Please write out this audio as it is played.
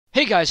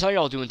Hey guys, how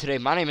y'all doing today?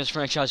 My name is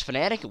Franchise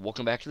Fanatic, and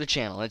welcome back to the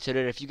channel. And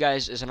today, if you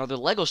guys, is another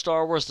LEGO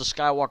Star Wars The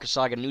Skywalker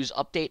Saga news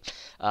update.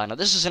 Now,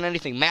 this isn't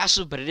anything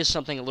massive, but it is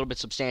something a little bit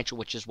substantial,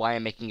 which is why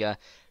I'm making a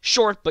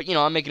short, but,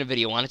 I'm making a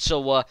video on it. So,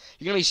 you're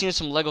going to be seeing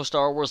some LEGO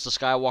Star Wars The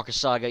Skywalker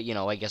Saga,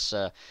 I guess,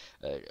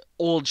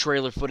 old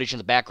trailer footage in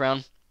the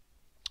background.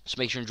 So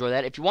make sure to enjoy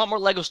that. If you want more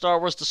LEGO Star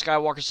Wars The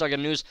Skywalker Saga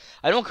news,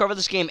 I don't cover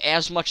this game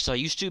as much as I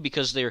used to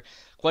because there,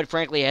 quite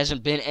frankly,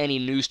 hasn't been any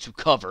news to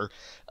cover.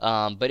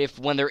 But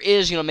when there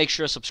is, make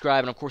sure to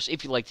subscribe. And, of course,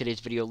 if you like today's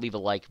video, leave a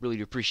like. Really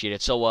do appreciate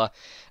it. So,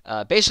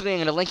 basically, I'm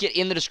going to link it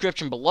in the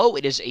description below.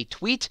 It is a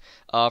tweet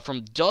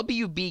from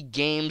WB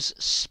Games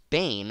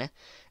Spain.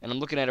 And I'm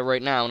looking at it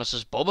right now, and it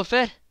says, Boba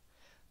Fett?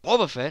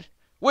 Boba Fett?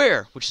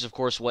 Where? Which is, of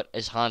course, what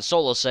as Han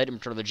Solo said in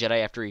Return of the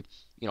Jedi after he,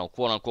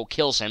 quote-unquote,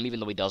 kills him,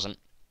 even though he doesn't.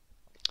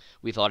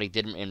 We thought he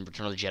did in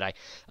Return of the Jedi,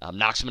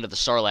 knocks him into the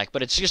Sarlacc.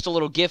 But it's just a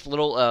little GIF,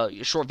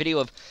 short video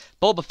of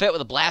Boba Fett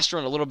with a blaster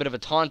and a little bit of a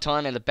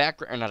tauntaun in the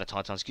background. Or not a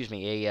tauntaun, excuse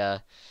me,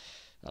 not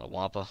a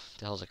wampa. What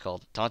the hell is it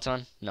called?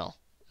 Tauntaun? No.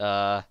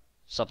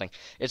 Something.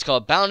 It's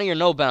called Bounty or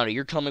No Bounty.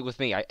 You're coming with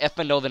me. I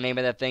effing know the name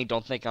of that thing.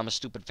 Don't think I'm a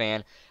stupid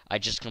fan. I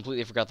just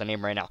completely forgot the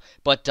name right now.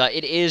 But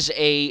it is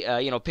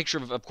a, picture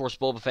of course,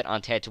 Boba Fett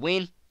on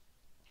Tatooine.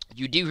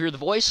 You do hear the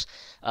voice,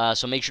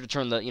 so make sure to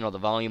turn the the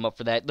volume up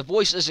for that. The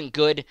voice isn't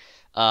good.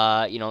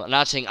 I'm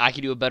not saying I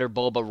can do a better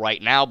Boba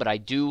right now, but I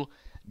do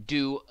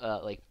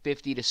like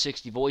 50 to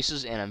 60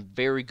 voices, and I'm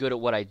very good at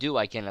what I do.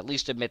 I can at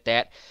least admit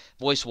that,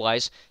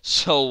 voice-wise.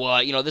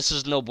 So, this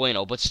is no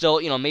bueno. But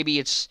still, maybe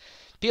it's...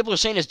 People are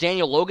saying it's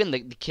Daniel Logan,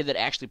 the kid that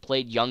actually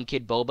played young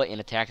kid Boba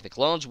in Attack of the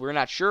Clones. We're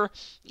not sure.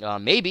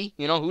 Maybe.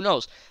 Who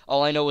knows?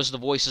 All I know is the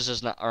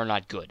voices are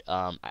not good.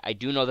 I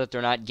do know that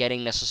they're not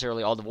getting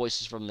necessarily all the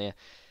voices from the...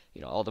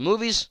 all the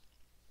movies.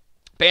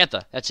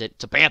 Bantha, that's it.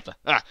 It's a Bantha.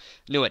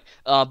 Knew it.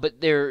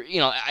 But they're,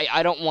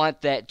 I don't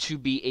want that to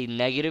be a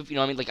negative.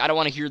 I don't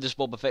want to hear this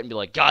Boba Fett and be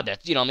like, God,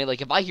 that's,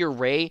 if I hear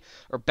Rey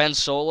or Ben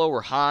Solo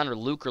or Han or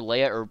Luke or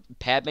Leia or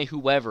Padme,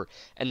 whoever,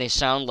 and they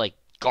sound like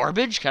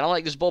garbage, kind of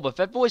like this Boba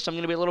Fett voice, I'm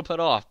going to be a little put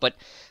off. But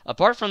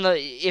apart from the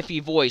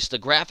iffy voice, the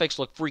graphics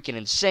look freaking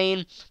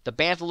insane. The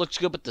Bantha looks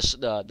good, but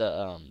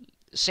the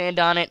sand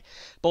on it.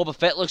 Boba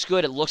Fett looks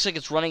good. It looks like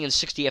it's running in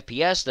 60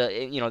 FPS.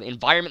 The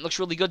environment looks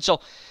really good.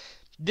 So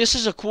this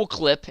is a cool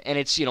clip, and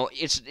it's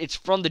it's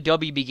from the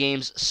WB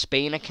Games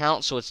Spain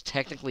account, so it's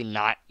technically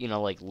not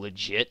like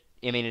legit.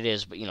 I mean, it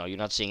is, but you're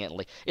not seeing it.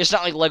 It's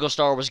not like Lego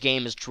Star Wars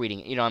game is tweeting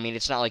it.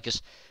 It's not like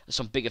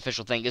some big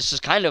official thing. This is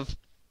kind of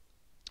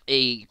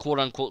a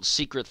quote-unquote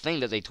secret thing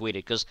that they tweeted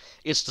because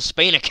it's the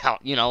Spain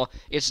account.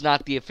 It's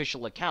not the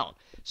official account.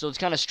 So it's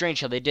kind of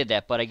strange how they did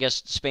that, but I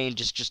guess Spain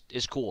just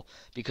is cool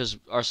because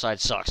our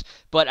side sucks.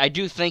 But I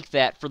do think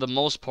that for the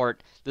most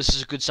part, this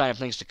is a good sign of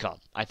things to come.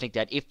 I think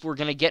that if we're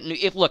gonna get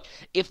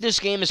if this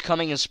game is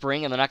coming in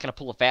spring and they're not gonna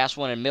pull a fast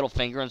one and middle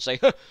finger and say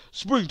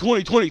spring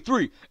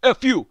 2023,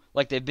 F you,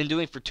 like they've been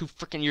doing for 2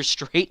 freaking years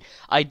straight,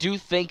 I do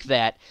think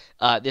that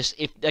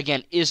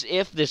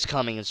if this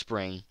coming in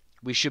spring,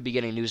 we should be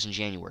getting news in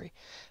January.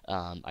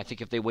 I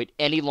think if they wait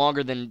any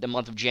longer than the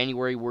month of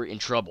January, we're in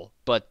trouble.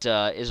 But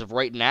as of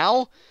right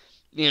now,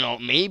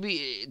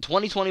 maybe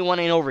 2021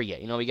 ain't over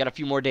yet. We got a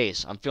few more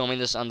days. I'm filming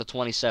this on the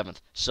 27th.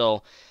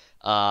 So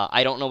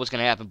I don't know what's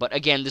going to happen. But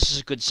again, this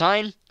is a good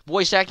sign.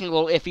 Voice acting a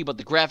little iffy, but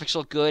the graphics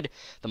look good.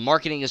 The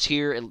marketing is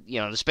here.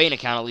 The Spain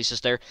account at least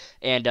is there.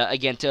 And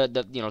again, to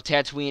the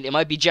Tatooine, it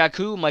might be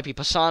Jakku, it might be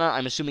Pasana.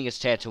 I'm assuming it's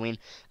Tatooine.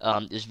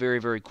 Is very,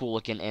 very cool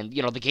looking, and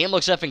the game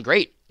looks effing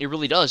great. It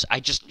really does.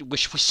 I just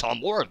wish we saw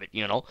more of it,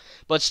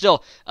 But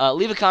still,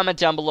 leave a comment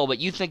down below what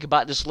you think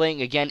about this link.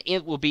 Again,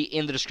 it will be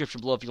in the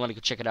description below if you want to go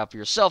check it out for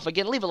yourself.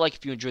 Again, leave a like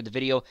if you enjoyed the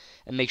video,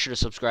 and make sure to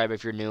subscribe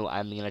if you're new.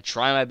 I'm going to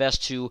try my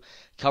best to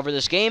cover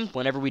this game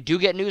whenever we do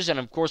get news, and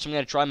of course, I'm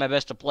going to try my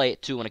best to play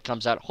it too when it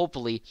comes out,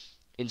 hopefully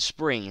in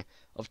spring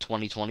of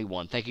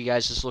 2021. Thank you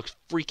guys. This looks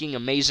freaking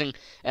amazing,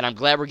 and I'm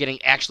glad we're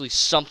getting actually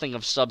something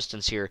of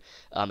substance here.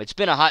 It's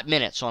been a hot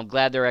minute, so I'm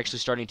glad they're actually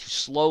starting to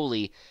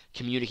slowly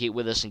communicate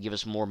with us and give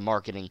us more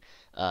marketing,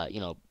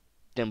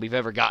 than we've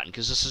ever gotten,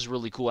 because this is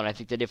really cool, and I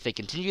think that if they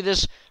continue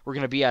this, we're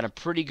going to be on a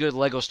pretty good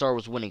LEGO Star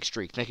Wars winning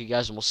streak. Thank you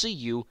guys, and we'll see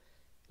you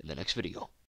in the next video.